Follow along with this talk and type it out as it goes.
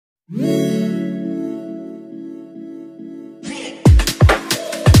What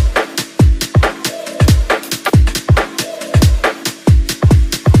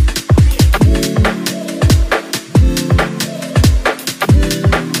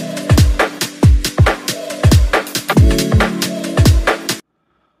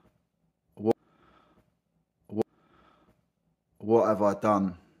have I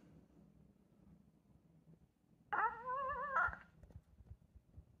done?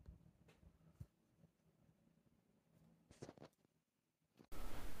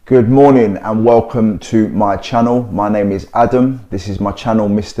 Good morning and welcome to my channel. My name is Adam. This is my channel,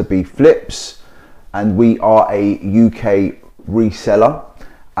 Mr. B Flips, and we are a UK reseller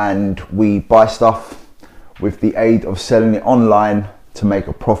and we buy stuff with the aid of selling it online to make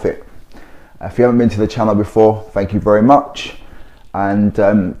a profit. If you haven't been to the channel before, thank you very much. And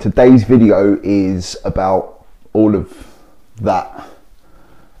today's video is about all of that.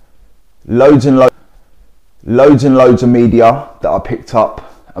 Loads and loads of media that I picked up,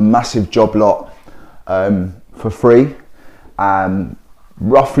 a massive job lot for free,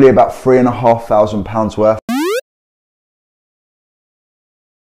 roughly about £3,500 worth.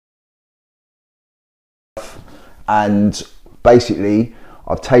 And basically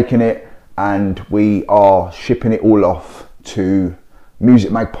I've taken it and we are shipping it all off to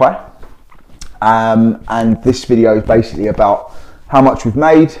Magpie, and this video is basically about how much we've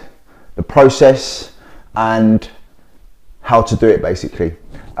made, the process and how to do it basically.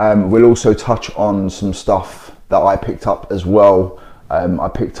 We'll also touch on some stuff that I picked up as well. I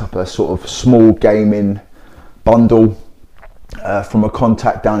picked up a sort of small gaming bundle from a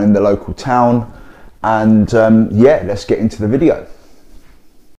contact down in the local town, and yeah, let's get into the video.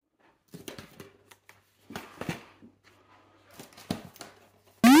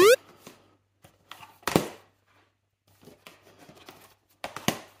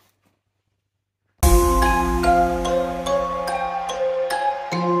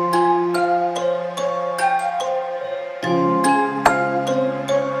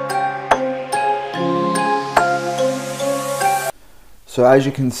 So as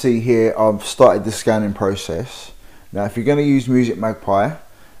you can see here, I've started the scanning process. Now if you're going to use Magpie,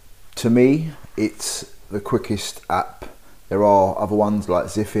 to me it's the quickest app. There are other ones like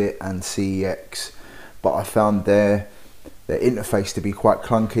Zifit and CEX, but I found their interface to be quite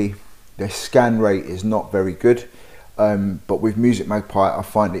clunky. Their scan rate is not very good, but with Magpie I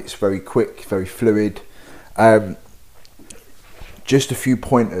find it's very quick, very fluid. Just a few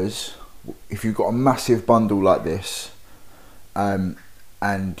pointers: if you've got a massive bundle like this,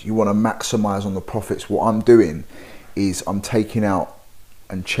 and you want to maximize on the profits, what I'm doing is I'm taking out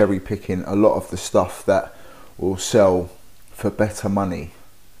and cherry picking a lot of the stuff that will sell for better money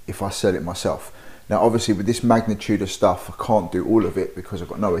if I sell it myself. Now obviously with this magnitude of stuff I can't do all of it because I've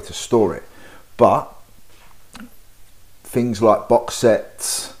got nowhere to store it, but things like box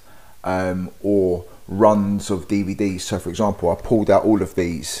sets or runs of DVDs. So for example, I pulled out all of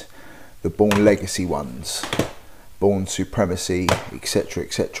these, the Born Legacy ones, Born Supremacy, etc,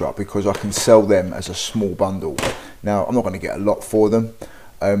 etc, because I can sell them as a small bundle. Now I'm not going to get a lot for them,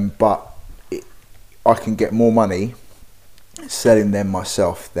 but I can get more money selling them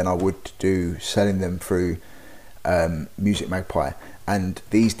myself than I would do selling them through Magpie. And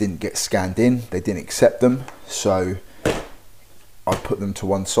these didn't get scanned in, they didn't accept them, so I put them to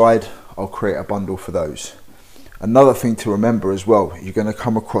one side. I'll create a bundle for those. Another thing to remember as well, you're going to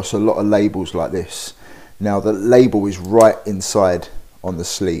come across a lot of labels like this. Now the label is right inside on the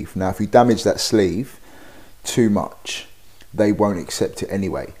sleeve. Now if you damage that sleeve too much, they won't accept it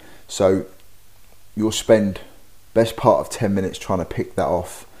anyway. So you'll spend best part of 10 minutes trying to pick that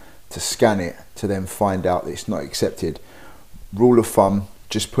off, to scan it, to then find out that it's not accepted. Rule of thumb,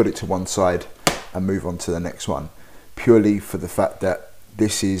 just put it to one side and move on to the next one, purely for the fact that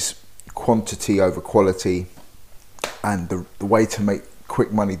this is quantity over quality, and the way to make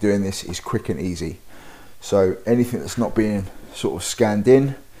quick money doing this is quick and easy. So anything that's not being sort of scanned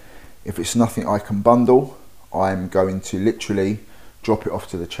in, if it's nothing I can bundle, I'm going to literally drop it off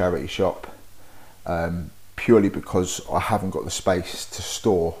to the charity shop, purely because I haven't got the space to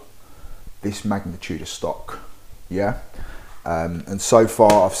store this magnitude of stock. Yeah, and so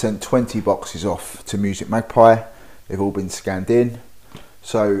far I've sent 20 boxes off to Magpie. They've all been scanned in,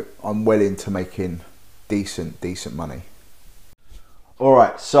 so I'm well into making decent money. All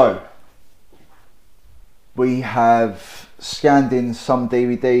right, so we have scanned in some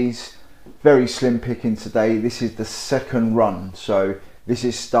DVDs, very slim picking today. This is the second run, so this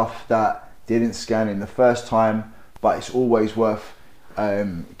is stuff that didn't scan in the first time, but it's always worth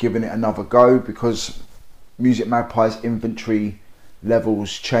giving it another go, because Magpie's inventory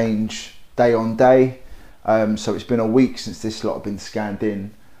levels change day on day. So it's been a week since this lot have been scanned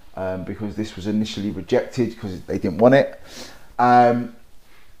in, because this was initially rejected because they didn't want it.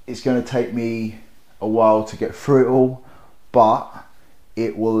 It's going to take me a while to get through it all, but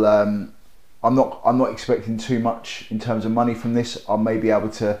it will. I'm not expecting too much in terms of money from this. I may be able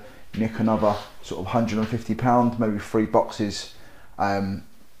to nick another sort of £150, maybe 3 boxes.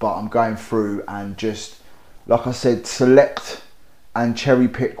 But I'm going through and just, like I said, select and cherry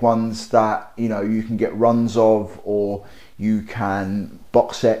pick ones that, you know, you can get runs of, or you can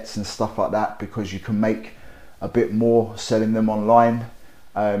box sets and stuff like that, because you can make a bit more selling them online.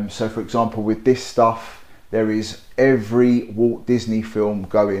 So for example, with this stuff, there is every Walt Disney film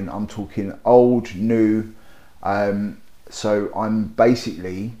going. I'm talking old, new. So I'm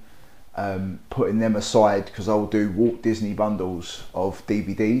basically putting them aside, because I'll do Walt Disney bundles of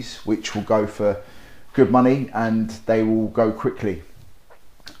DVDs, which will go for good money and they will go quickly.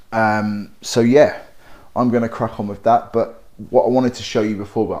 So yeah, I'm going to crack on with that. But what I wanted to show you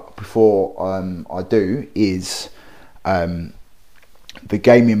before I do is the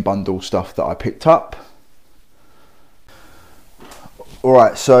gaming bundle stuff that I picked up.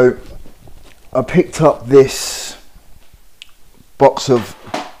 Alright, so I picked up this box of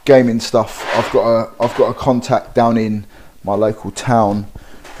gaming stuff. I've got a contact down in my local town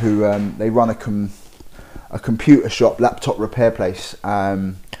who they run a computer shop, laptop repair place,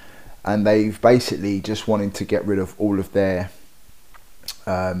 and they've basically just wanted to get rid of all of their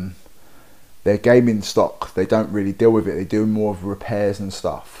gaming stock. They don't really deal with it. They do more of repairs and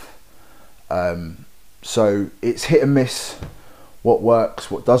stuff. So it's hit and miss what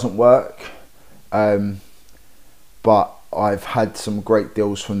works, what doesn't work. But I've had some great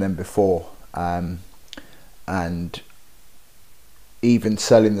deals from them before, and even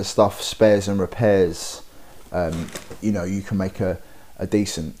selling the stuff, spares and repairs, you know, you can make a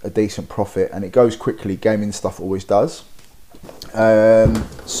decent profit, and it goes quickly. Gaming stuff always does.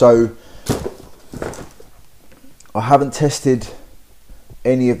 So I haven't tested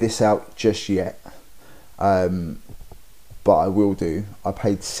any of this out just yet, but I will do. I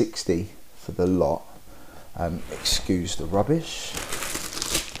paid 60 for the lot. Excuse the rubbish.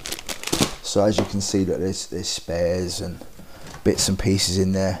 So as you can see, that there's spares and bits and pieces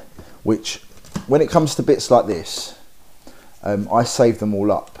in there, which when it comes to bits like this, I save them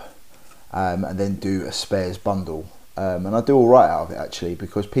all up and then do a spares bundle, and I do all right out of it actually,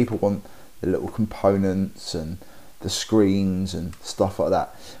 because people want the little components and the screens and stuff like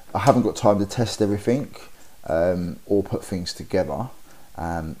that. I haven't got time to test everything or put things together.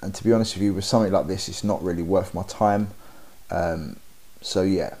 And to be honest with you, with something like this, it's not really worth my time. So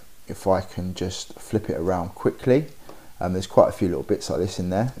yeah, if I can just flip it around quickly, there's quite a few little bits like this in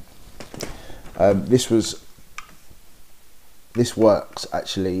there. This works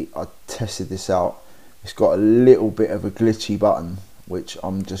actually. I tested this out. It's got a little bit of a glitchy button, which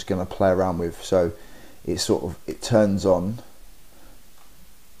I'm just going to play around with. So it turns on.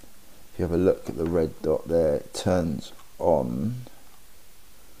 If you have a look at the red dot there, it turns on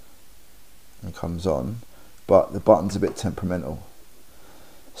and comes on, but the button's a bit temperamental.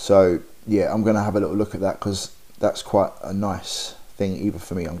 So yeah, I'm going to have a little look at that, because that's quite a nice thing either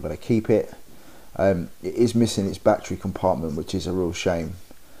for me. I'm going to keep it. It is missing its battery compartment, which is a real shame,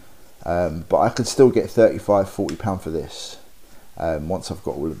 but I could still get £35–40 for this once I've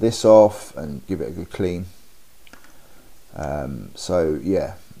got all of this off and give it a good clean. So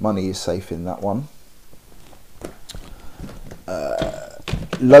yeah, money is safe in that one.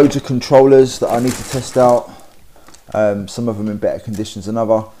 Loads of controllers that I need to test out, some of them in better conditions than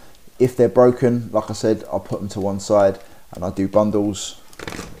other. If they're broken, like I said, I'll put them to one side and I do bundles.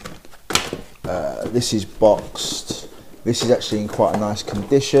 This is boxed. This is actually in quite a nice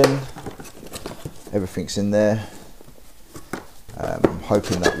condition. Everything's in there. I'm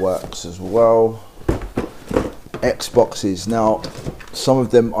hoping that works as well. Xboxes, now some of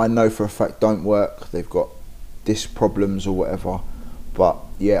them I know for a fact don't work. They've got disk problems or whatever. But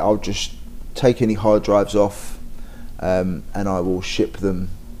yeah, I'll just take any hard drives off, and I will ship them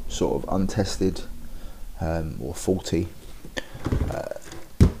sort of untested or faulty.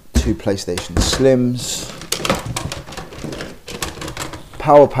 2 PlayStation Slims.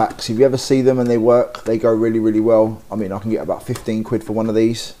 Power packs, if you ever see them and they work, they go really, really well. I mean, I can get about 15 quid for one of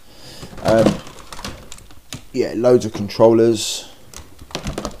these. Yeah, loads of controllers.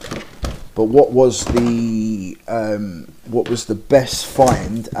 But what was the best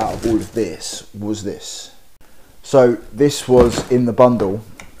find out of all of this was this. So this was in the bundle.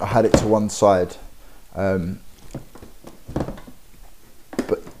 I had it to one side, but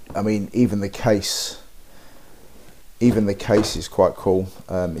I mean, even the case even the case is quite cool.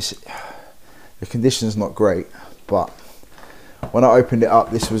 The condition's not great, but when I opened it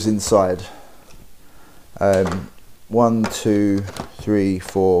up, this was inside. 1, 2, 3,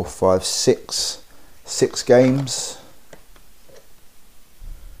 4, 5, 6 games.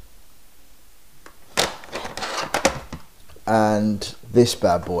 And this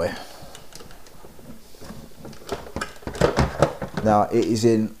bad boy. Now it is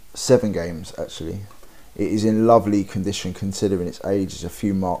in 7 games actually. It is in lovely condition considering its age. There's a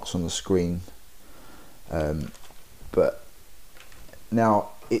few marks on the screen. But now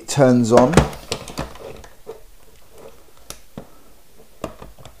it turns on.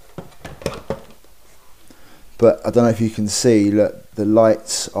 But I don't know if you can see, look, the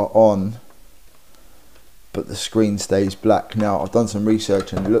lights are on, but the screen stays black. Now I've done some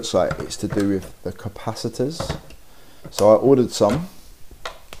research and it looks like it's to do with the capacitors. So I ordered some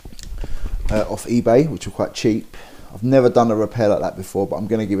off eBay, which were quite cheap. I've never done a repair like that before, but I'm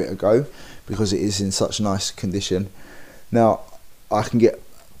going to give it a go because it is in such nice condition. Now I can get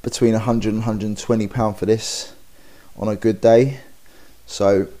between 100 and 120 pound for this on a good day.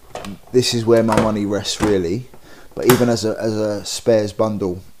 So this is where my money rests really. But even as a spares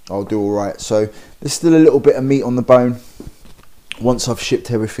bundle, I'll do all right. So there's still a little bit of meat on the bone. Once I've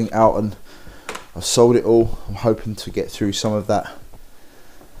shipped everything out and I've sold it all, I'm hoping to get through some of that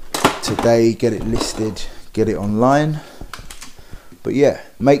today, get it listed, get it online. But yeah,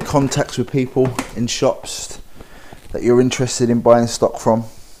 make contacts with people in shops that you're interested in buying stock from,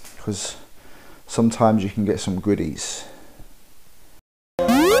 because sometimes you can get some goodies.